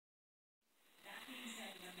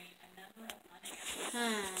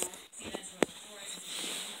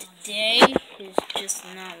Today is just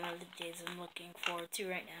not one of the days I'm looking forward to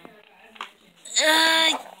right now.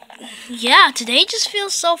 Yeah, today just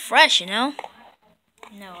feels so fresh, you know?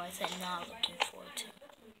 No, I said not looking forward to.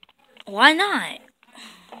 Why not?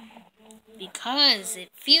 Because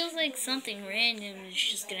it feels like something random is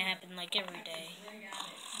just gonna happen like every day.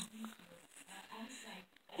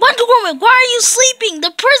 Wonder Woman, why are you sleeping?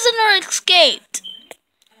 The prisoner escaped.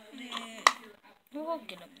 We'll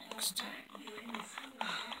get him next time.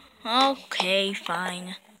 Okay,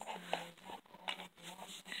 fine.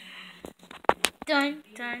 Dun,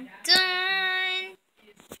 dun, dun.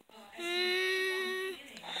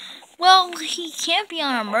 Well, he can't be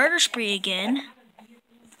on a murder spree again.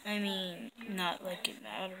 I mean, not like it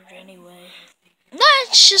mattered anyway.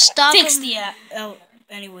 Let's just stop Fix him. the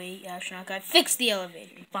anyway, astronaut guy, fix the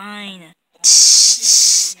elevator. Fine.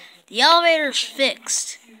 The elevator's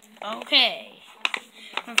fixed. Okay.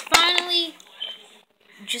 And finally,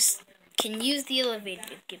 just can use the elevator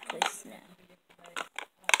to get places now.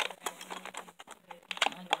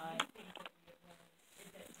 My God.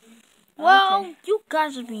 Well, Okay. you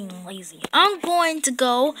guys are being lazy. I'm going to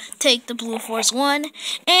go take the Blue Force 1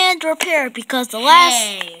 and repair it because the last...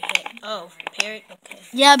 Hey. Oh, repair it? Okay.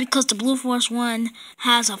 Yeah, because the Blue Force 1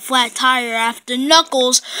 has a flat tire after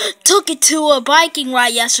Knuckles took it to a biking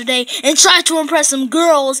ride yesterday and tried to impress some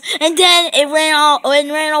girls, and then it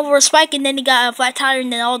ran over a spike, and then he got a flat tire,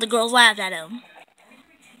 and then all the girls laughed at him.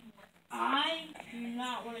 I do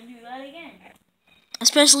not want to do that again.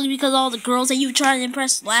 Especially because all the girls that you tried to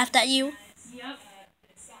impress laughed at you. Yep.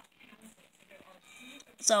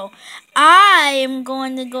 So, I am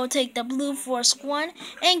going to go take the Blue Force 1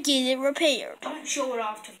 and get it repaired. Don't show it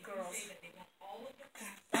off to the girls.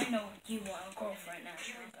 I know you want a girlfriend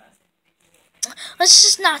now. Let's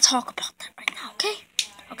just not talk about that right now, okay?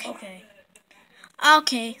 Okay.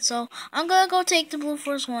 Okay, so I'm going to go take the Blue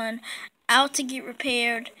Force 1 out to get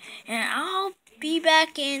repaired, and I'll be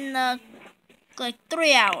back in like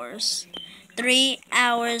 3 hours. 3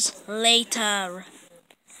 hours later.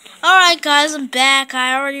 Alright guys, I'm back.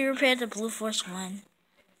 I already repaired the Blue Force 1.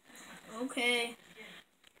 Okay.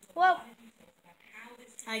 Well,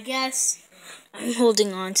 I guess I'm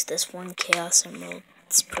holding on to this one Chaos Emerald.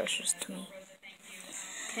 It's precious to me.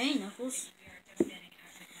 Okay, Knuckles.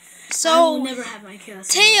 So, I will never have my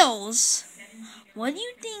Chaos Emerald. Tails, what do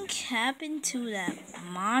you think happened to that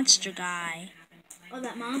monster guy? Oh,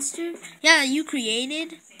 that monster? Yeah, you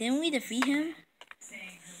created? Didn't we defeat him?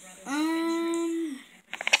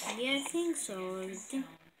 Yeah, I think so.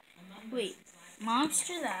 Wait,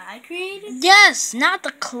 monster that I created? Yes, not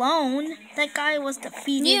the clone. That guy was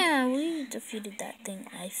defeated. Yeah, we defeated that thing,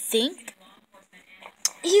 I think.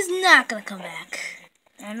 He's not gonna come back.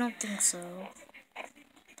 I don't think so.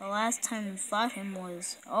 The last time we fought him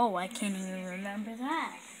was... Oh, I can't even remember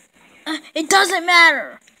that. It doesn't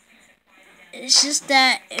matter. It's just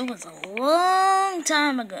that it was a long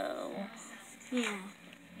time ago. Yeah.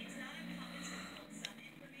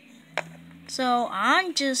 So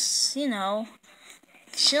I'm just,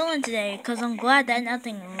 chilling today because I'm glad that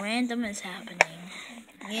nothing random is happening.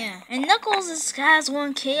 Yeah. And Knuckles has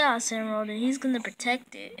one Chaos Emerald and he's going to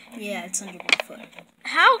protect it. Yeah, it's under my foot.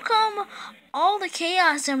 How come all the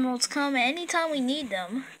Chaos Emeralds come anytime we need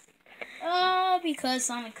them? Because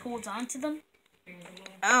Sonic holds on to them.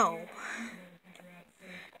 Oh.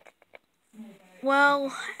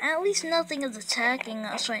 Well, at least nothing is attacking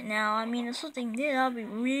us right now. I mean, if something did, I'll be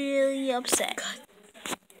really upset.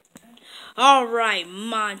 Alright,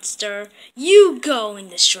 monster. You go and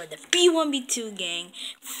destroy the B1B2 gang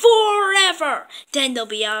forever. Then they'll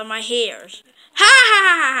be out of my hairs. Ha ha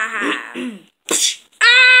ha ha ha!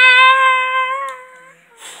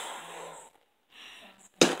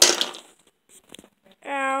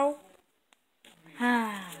 Ow.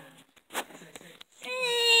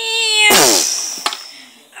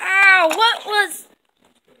 What was...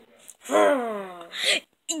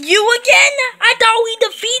 You again? I thought we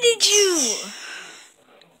defeated you.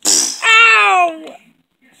 Ow!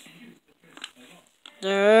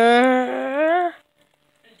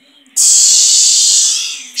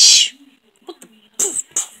 What the...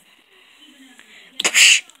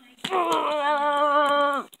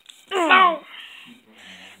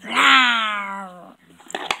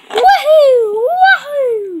 Woohoo!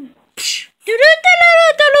 Woohoo!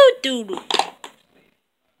 Do-do-do-do-do-do-do.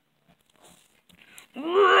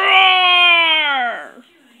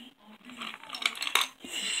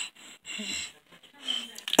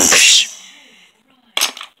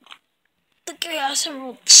 The Chaos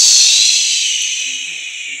Emerald.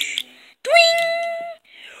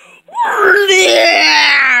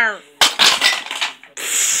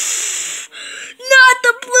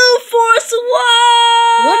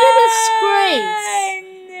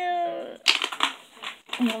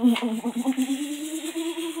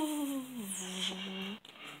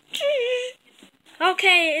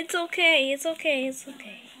 okay, it's okay, it's okay, it's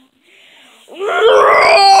okay. Roar!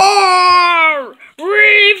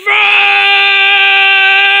 Revenge!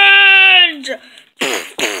 Ow,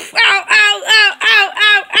 ow, ow, ow, ow,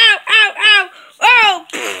 ow, ow, ow, ow!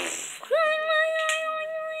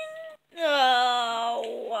 Oh,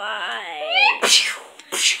 why?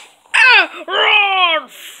 Roar!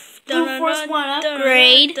 Blue Force 1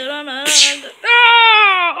 upgrade.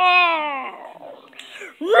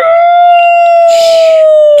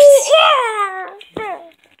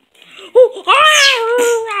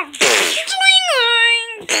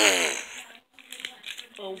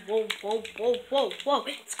 Whoa, whoa, whoa, whoa, whoa, whoa.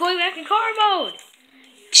 It's going back in car mode.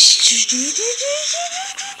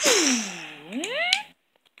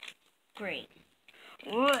 Great.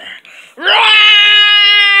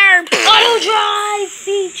 Auto drive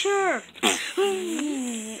feature.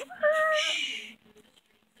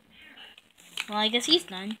 Well, I guess he's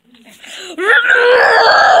done. Oh,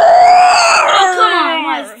 come on.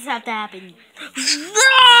 Why does this have to happen?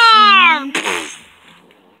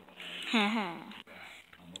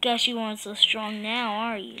 Guess you aren't so strong now,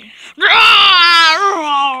 are you?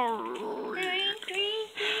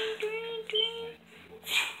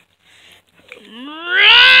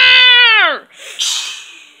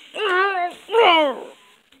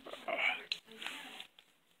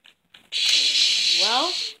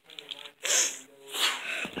 Well,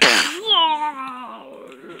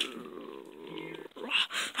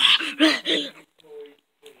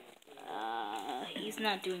 he's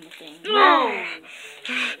not doing a thing. No.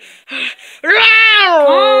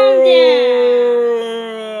 Calm down.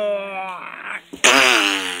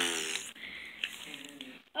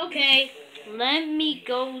 Okay, let me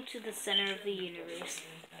go to the center of the universe.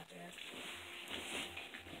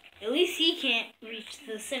 At least he can't reach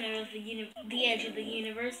the center of the edge of the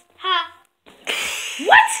universe. Ha!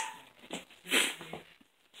 What?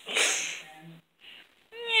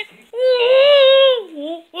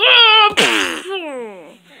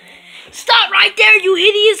 Stop right there, you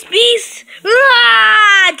hideous beast!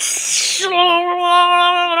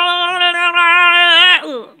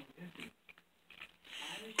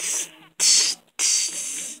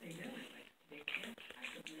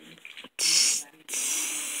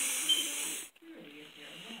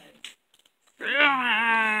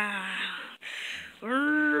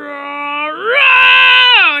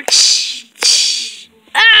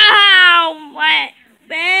 Ow, my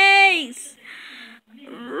face!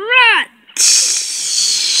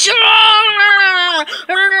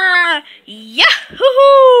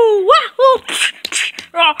 Yahoo! Wahoo!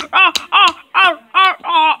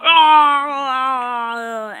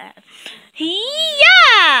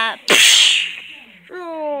 Yeah!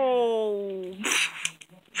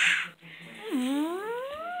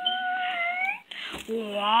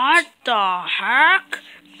 What the heck?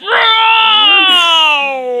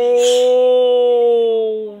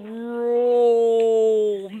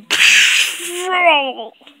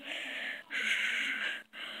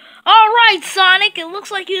 Alright, Sonic, it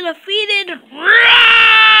looks like you defeated. Come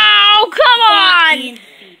on!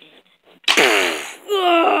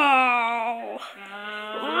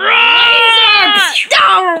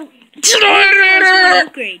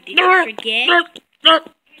 Upgrade. Did you forget?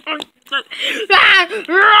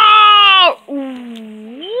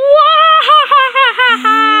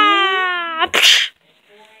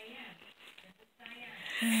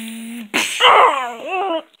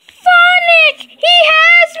 Sonic! He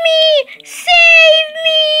has me! Save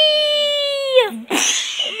me!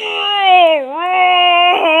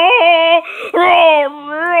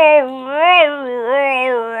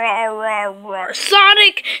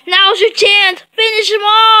 Sonic, now's your chance. Finish him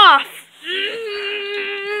off.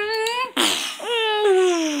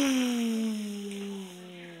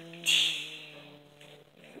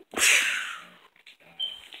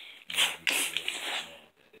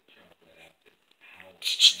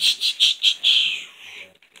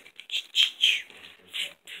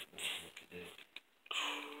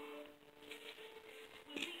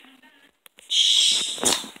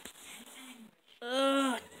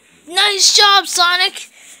 Nice job, Sonic.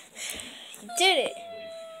 You did it.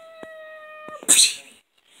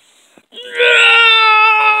 No!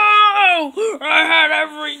 I had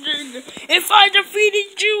everything. If I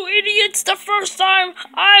defeated you idiots the first time,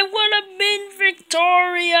 I would have been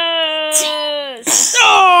victorious.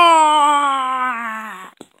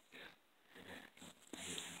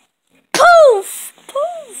 Poof!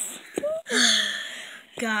 Poof!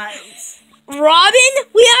 Guys, Robin,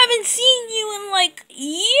 we haven't seen you in like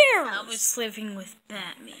years. I was living with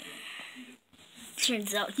Batman.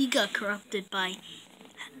 Turns out he got corrupted by,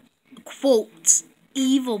 quotes,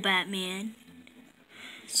 evil Batman.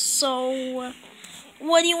 So,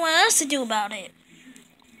 what do you want us to do about it?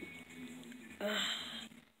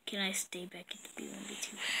 Can I stay back at the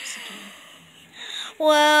B1B2 house again?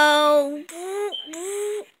 Well,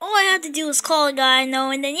 all I have to do is call a guy I know,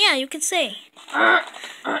 and then yeah, you can stay.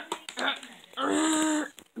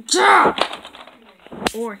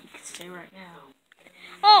 Or he can stay right now.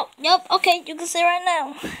 Oh, yep, okay, you can stay right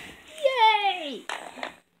now. Yay!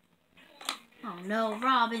 Oh no,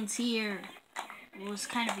 Robin's here. Well, it's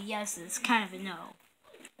kind of a yes, it's kind of a no.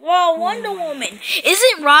 Whoa, Wonder Woman.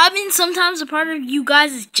 Isn't Robin sometimes a part of you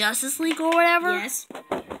guys' Justice League or whatever? Yes.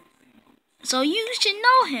 So you should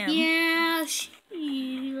know him. Yeah,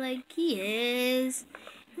 he is.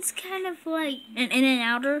 It's kind of like An in and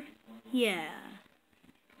outer? yeah.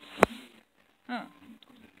 Huh.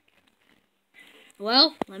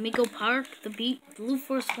 Well, let me go park the Blue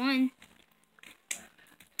Force 1.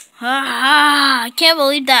 I can't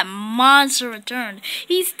believe that monster returned.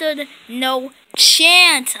 He stood no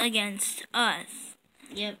chance against us.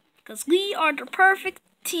 Yep. Because we are the perfect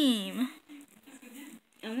team.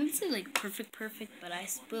 I wouldn't say like perfect, but I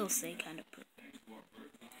will say kind of perfect.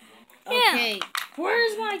 Yeah. Okay,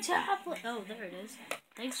 where's my tablet? Oh, there it is.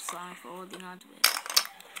 Thanks, Sonic, for holding on to it.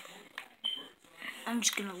 I'm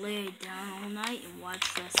just gonna lay it down all night and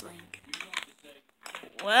watch wrestling.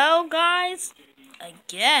 Well, guys, I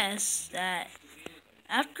guess that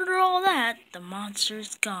after all that, the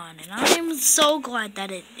monster's gone. And I am so glad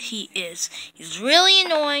that he is. He's really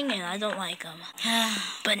annoying and I don't like him.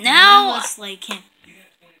 But now, Let's like him.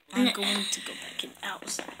 I'm going to go back in the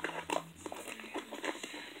house.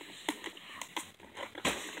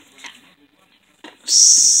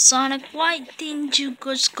 Sonic, why didn't you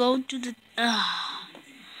just go to the...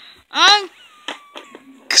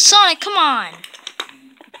 Sonic, come on.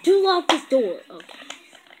 To lock this door.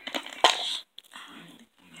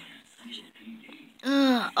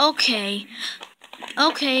 Okay.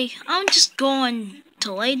 Okay, I'm just going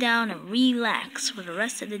to lay down and relax for the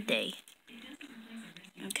rest of the day.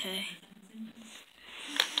 Okay.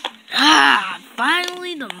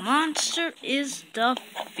 Finally the monster is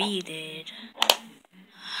defeated.